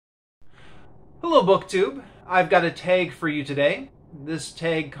Hello BookTube, I've got a tag for you today. This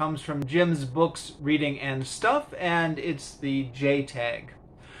tag comes from Jim's Books, Reading and Stuff, and it's the J tag.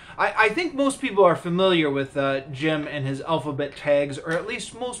 I think most people are familiar with Jim and his alphabet tags, or at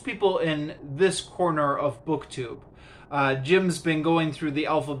least most people in this corner of BookTube. Jim's been going through the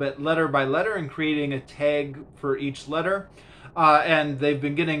alphabet letter by letter and creating a tag for each letter, and they've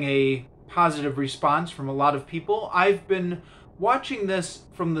been getting a positive response from a lot of people. I've been watching this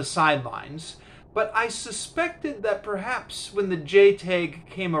from the sidelines, but I suspected that perhaps when the J tag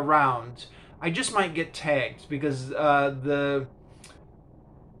came around, I just might get tagged because the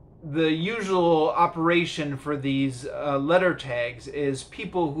usual operation for these letter tags is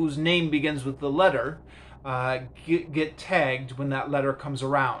people whose name begins with the letter get tagged when that letter comes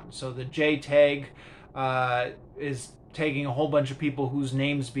around. So the J tag is tagging a whole bunch of people whose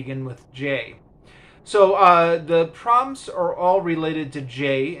names begin with J. So the prompts are all related to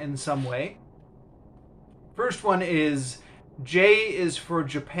J in some way. First one is, J is for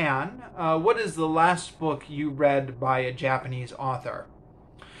Japan. What is the last book you read by a Japanese author?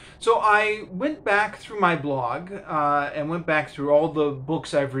 So I went back through my blog and went back through all the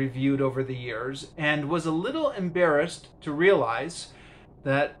books I've reviewed over the years and was a little embarrassed to realize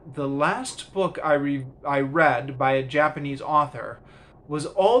that the last book I read by a Japanese author was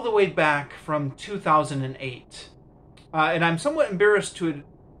all the way back from 2008. And I'm somewhat embarrassed to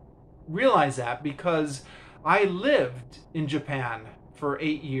realize that because I lived in Japan for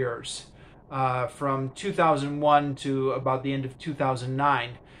 8 years, from 2001 to about the end of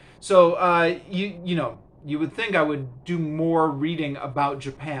 2009. So you would think I would do more reading about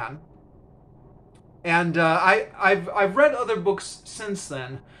Japan, and I've read other books since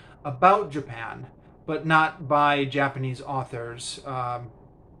then about Japan, but not by Japanese authors.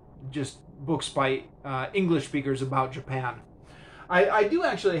 Just books by English speakers about Japan. I do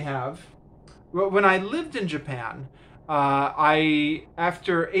actually have. When I lived in Japan,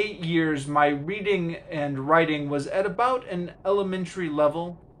 after 8 years, my reading and writing was at about an elementary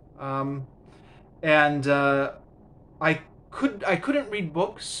level, and I couldn't read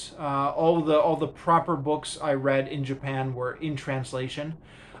books. All the proper books I read in Japan were in translation,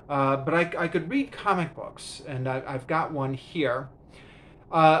 but I could read comic books, and I've got one here.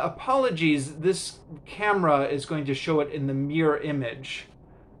 Apologies, this camera is going to show it in the mirror image.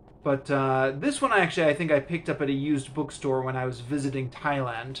 But this one I think I picked up at a used bookstore when I was visiting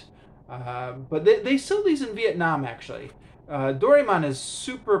Thailand. But they sell these in Vietnam, actually. Doraemon is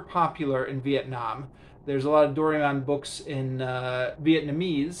super popular in Vietnam. There's a lot of Doraemon books in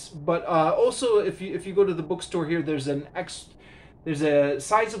Vietnamese. But also, if you go to the bookstore here, there's a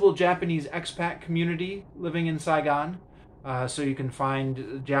sizable Japanese expat community living in Saigon. So you can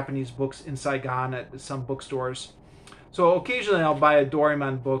find Japanese books in Saigon at some bookstores. So occasionally I'll buy a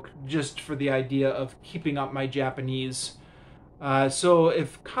Doraemon book just for the idea of keeping up my Japanese. So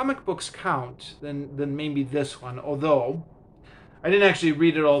if comic books count, then maybe this one. Although I didn't actually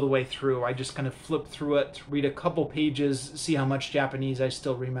read it all the way through. I just kind of flipped through it, read a couple pages, see how much Japanese I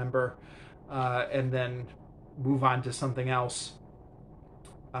still remember, and then move on to something else.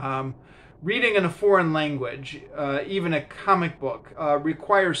 Reading in a foreign language, even a comic book,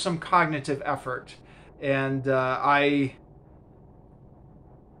 requires some cognitive effort. And I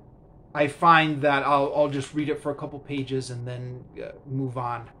find that I'll just read it for a couple pages and then move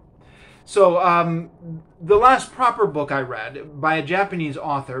on. So the last proper book I read by a Japanese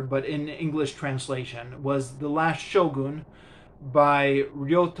author, but in English translation, was The Last Shogun by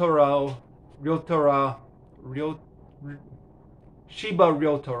Shiba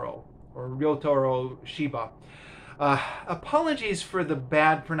Ryotaro, or Ryotaro Shiba. Apologies for the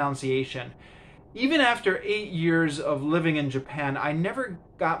bad pronunciation. Even after 8 years of living in Japan, I never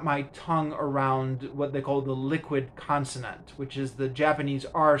got my tongue around what they call the liquid consonant, which is the Japanese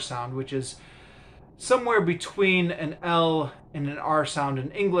R sound, which is somewhere between an L and an R sound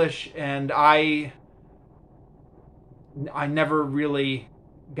in English, and I never really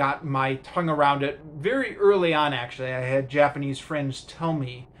got my tongue around it. Very early on, actually, I had Japanese friends tell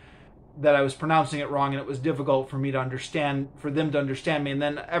me that I was pronouncing it wrong, and it was difficult for me to understand, for them to understand me. And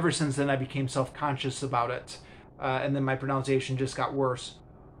then ever since then, I became self-conscious about it, and then my pronunciation just got worse.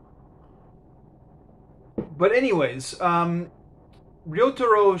 But anyways,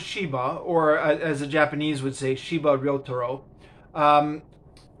 Ryotaro Shiba, or as the Japanese would say, Shiba Ryotaro,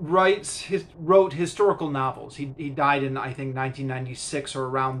 wrote historical novels. He died in, I think, 1996 or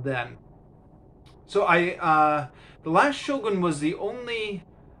around then. So The Last Shogun was the only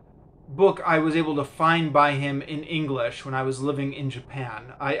book I was able to find by him in English when I was living in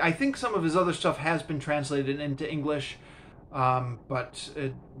Japan. I think some of his other stuff has been translated into English, but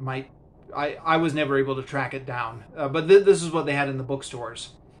it might I was never able to track it down. But this is what they had in the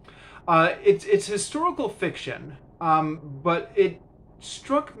bookstores. It's historical fiction, but it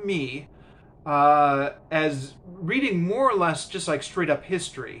struck me as reading more or less just like straight up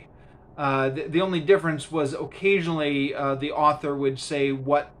history. The only difference was occasionally the author would say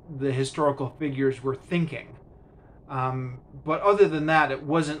what the historical figures were thinking. But other than that, it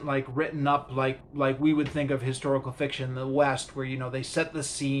wasn't like written up like we would think of historical fiction in the West, where, you know, they set the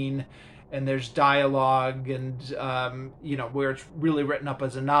scene and there's dialogue and, you know, where it's really written up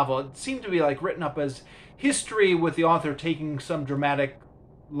as a novel. It seemed to be like written up as history with the author taking some dramatic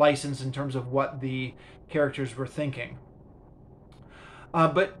license in terms of what the characters were thinking.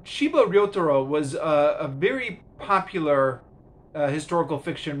 But Shiba Ryotaro was a very popular historical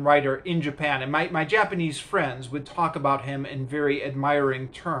fiction writer in Japan, and my Japanese friends would talk about him in very admiring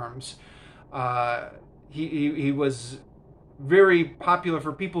terms. He was very popular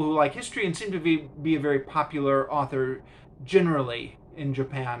for people who like history, and seemed to be a very popular author generally in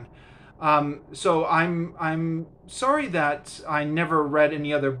Japan. So I'm sorry that I never read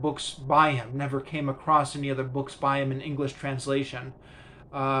any other books by him, never came across any other books by him in English translation.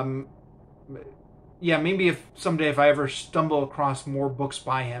 Yeah, maybe if I ever stumble across more books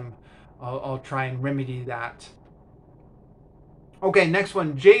by him, I'll try and remedy that. Okay, next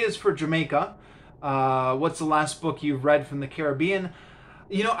one. J is for Jamaica. What's the last book you've read from the Caribbean?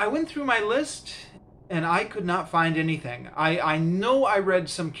 You know, I went through my list and I could not find anything. I know I read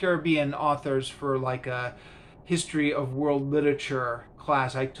some Caribbean authors for like a history of world literature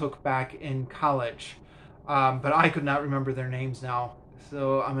class I took back in college, but I could not remember their names now,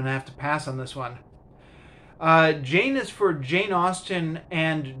 so I'm going to have to pass on this one. Jane is for Jane Austen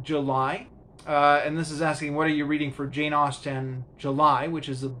and July. And this is asking, what are you reading for Jane Austen July, which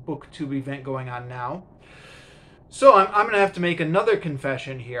is a booktube event going on now. So I'm going to have to make another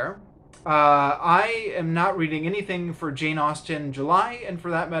confession here. I am not reading anything for Jane Austen July, and for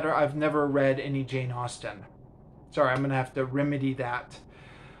that matter, I've never read any Jane Austen. Sorry, I'm going to have to remedy that.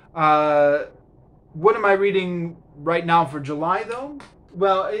 What am I reading right now for July, though?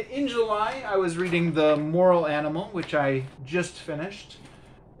 Well, in July, I was reading The Moral Animal, which I just finished.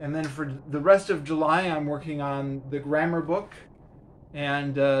 And then for the rest of July, I'm working on the grammar book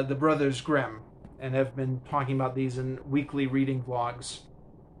and the Brothers Grimm, and have been talking about these in weekly reading vlogs.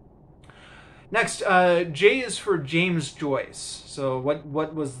 Next, J is for James Joyce. So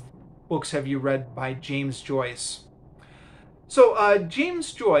what books have you read by James Joyce? So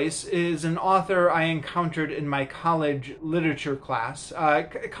James Joyce is an author I encountered in my college literature class.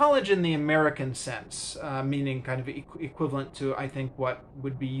 College in the American sense, meaning kind of equivalent to, I think, what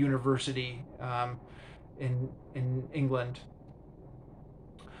would be university in England.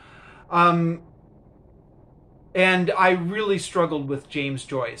 And I really struggled with James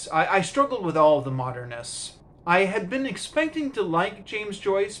Joyce. I struggled with all of the modernists. I had been expecting to like James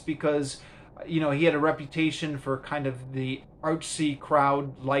Joyce because, you know, he had a reputation for kind of the artsy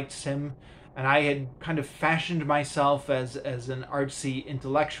crowd liked him, and I had kind of fashioned myself as an artsy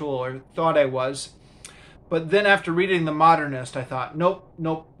intellectual, or thought I was. But then after reading The Modernist, I thought, nope,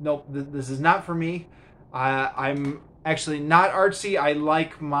 this is not for me. I'm actually not artsy. I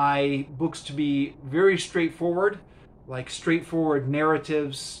like my books to be very straightforward, like straightforward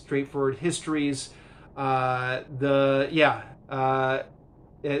narratives, straightforward histories. I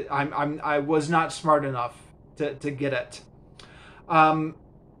was not smart enough to get it.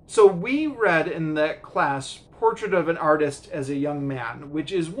 So we read in that class Portrait of an Artist as a Young Man,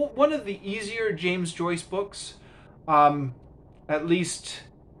 which is one of the easier James Joyce books. At least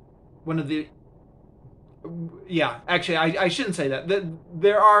one of the... Yeah, actually, I shouldn't say that.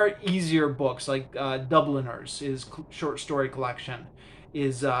 There are easier books, like Dubliners, his short story collection,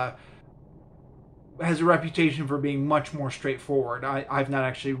 has a reputation for being much more straightforward. I've not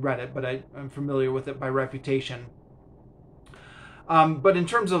actually read it, but I'm familiar with it by reputation. But in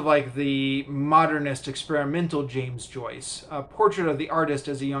terms of like the modernist experimental James Joyce, Portrait of the Artist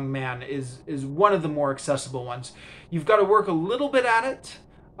as a Young Man is one of the more accessible ones. You've got to work a little bit at it,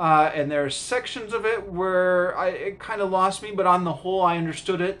 and there are sections of it where it kind of lost me, but on the whole I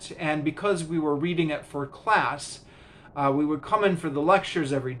understood it. And because we were reading it for class, we would come in for the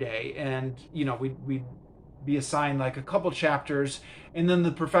lectures every day, and you know we'd be assigned like a couple chapters, and then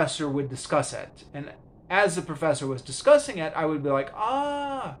the professor would discuss it. And as the professor was discussing it, I would be like,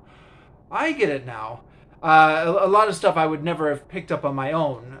 I get it now. A lot of stuff I would never have picked up on my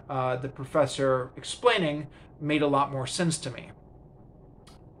own. The professor explaining made a lot more sense to me.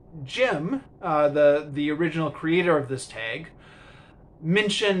 Jim, the original creator of this tag,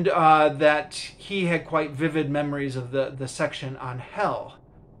 mentioned that he had quite vivid memories of the section on hell.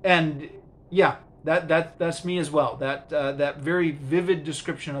 And Yeah, that's me as well. That very vivid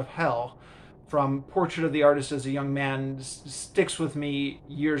description of hell from Portrait of the Artist as a Young Man sticks with me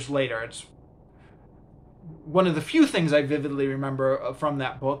years later. It's one of the few things I vividly remember from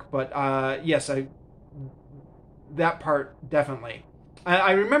that book, but yes, that part definitely.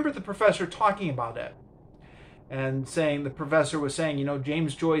 I remember the professor talking about it and saying, the professor was saying, you know,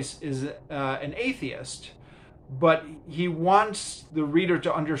 James Joyce is an atheist, but he wants the reader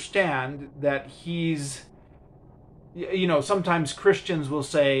to understand that he's, you know, sometimes Christians will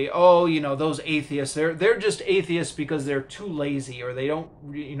say, oh, you know, those atheists, they're just atheists because they're too lazy, or they don't,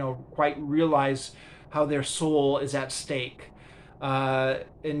 you know, quite realize how their soul is at stake.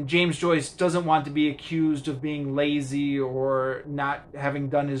 And James Joyce doesn't want to be accused of being lazy or not having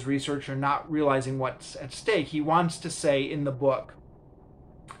done his research or not realizing what's at stake. He wants to say in the book,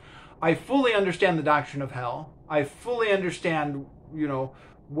 I fully understand the doctrine of hell. I fully understand, you know,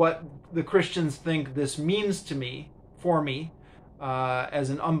 what the Christians think this means to me, for me, as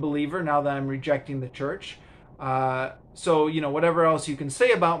an unbeliever, now that I'm rejecting the church. So, you know, whatever else you can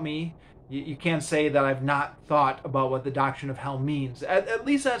say about me, you can't say that I've not thought about what the doctrine of hell means. At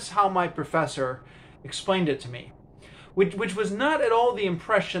least that's how my professor explained it to me, which was not at all the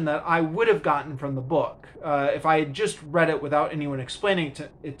impression that I would have gotten from the book. If I had just read it without anyone explaining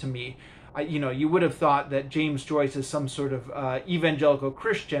it to me, you know, you would have thought that James Joyce is some sort of evangelical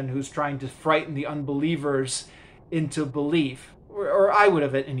Christian who's trying to frighten the unbelievers into belief, or I would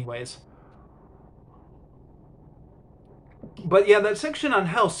have it anyways. But yeah, that section on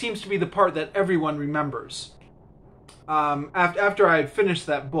hell seems to be the part that everyone remembers. After I had finished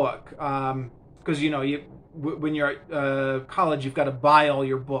that book, because, you know, when you're at college, you've got to buy all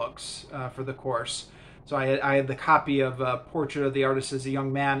your books for the course. So I had the copy of Portrait of the Artist as a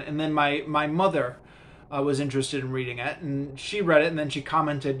Young Man, and then my mother was interested in reading it, and she read it, and then she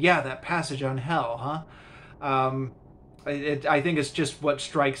commented, yeah, that passage on hell, huh? I think it's just what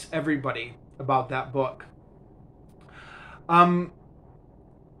strikes everybody about that book.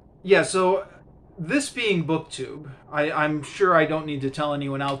 Yeah, so this being BookTube, I'm sure I don't need to tell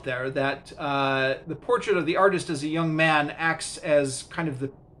anyone out there that the Portrait of the Artist as a Young Man acts as kind of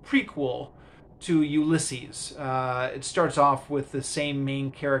the prequel to Ulysses. It starts off with the same main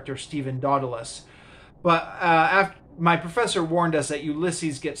character, Stephen Dautilus. But my professor warned us that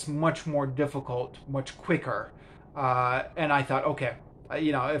Ulysses gets much more difficult, much quicker. And I thought, okay,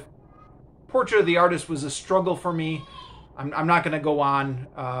 you know, if Portrait of the Artist was a struggle for me, I'm not going to go on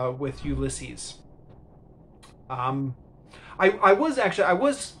with Ulysses. I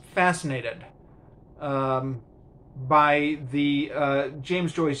was fascinated by the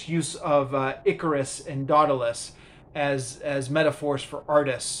James Joyce use of Icarus and Dautilus as metaphors for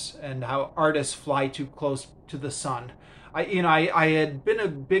artists, and how artists fly too close to the sun. I had been a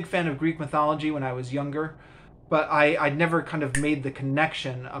big fan of Greek mythology when I was younger, but I'd never kind of made the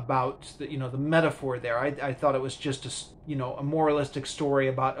connection about the metaphor there. I thought it was just a moralistic story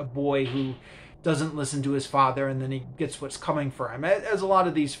about a boy who doesn't listen to his father, and then he gets what's coming for him, as a lot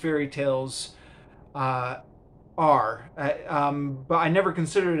of these fairy tales are. But I never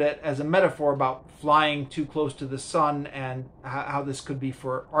considered it as a metaphor about flying too close to the sun and how this could be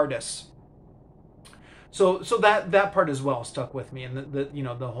for artists. So that part as well stuck with me, and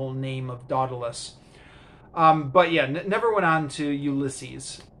the whole name of Dautilus. But yeah, never went on to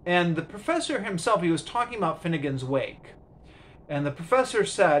Ulysses. And the professor himself, he was talking about Finnegan's Wake. And the professor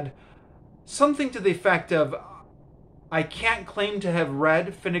said something to the effect of, I can't claim to have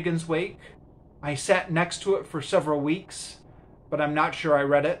read Finnegan's Wake. I sat next to it for several weeks, but I'm not sure I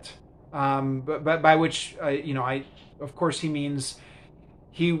read it. But by which, of course he means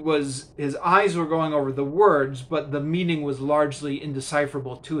his eyes were going over the words, but the meaning was largely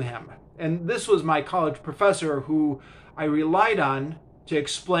indecipherable to him. And this was my college professor who I relied on to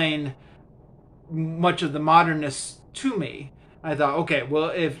explain much of the modernists to me. I thought, okay, well,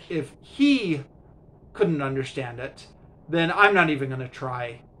 if he couldn't understand it, then I'm not even going to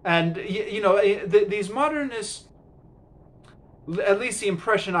try. And, these modernists, at least the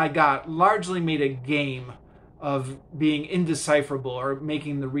impression I got, largely made a game of being indecipherable or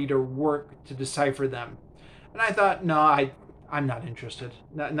making the reader work to decipher them. And I thought, no, I'm not interested.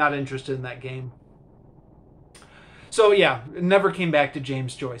 Not interested in that game. So yeah, never came back to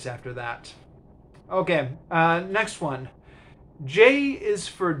James Joyce after that. Okay, next one. J is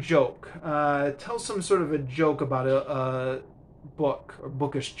for joke. Tell some sort of a joke about a book, or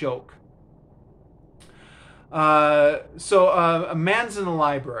bookish joke. So a man's in the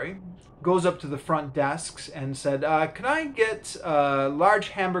library, goes up to the front desks and said, can I get a large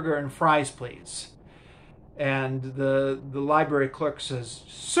hamburger and fries, please? And the library clerk says,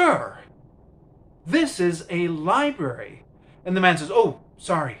 sir, This is a library. And the man says, oh,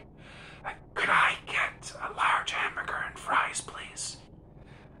 sorry. Could I get a large hamburger and fries, please?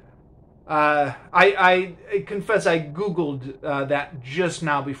 I confess I Googled that just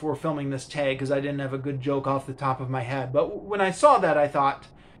now before filming this tag because I didn't have a good joke off the top of my head. But when I saw that, I thought,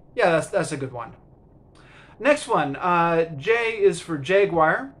 yeah, that's a good one. Next one, J is for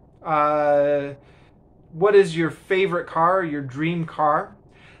Jaguar. What is your favorite car, your dream car?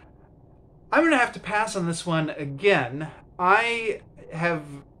 I'm going to have to pass on this one again. I'm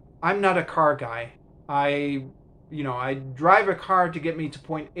not a car guy. I drive a car to get me to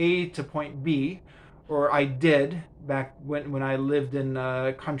point A to point B, or I did back when I lived in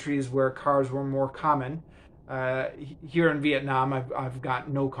countries where cars were more common. Here in Vietnam, I've got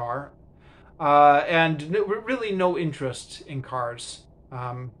no car, and really no interest in cars.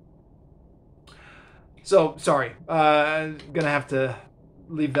 So sorry, gonna have to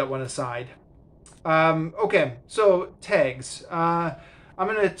leave that one aside. Okay, so tags. I'm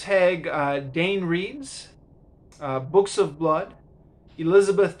gonna tag Dane Reed's Books of Blood,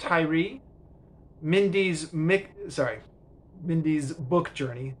 Elizabeth Tyree, Mindy's book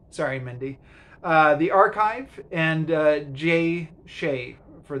journey. Sorry, Mindy. The Archive, and Jay Shea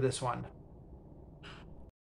for this one.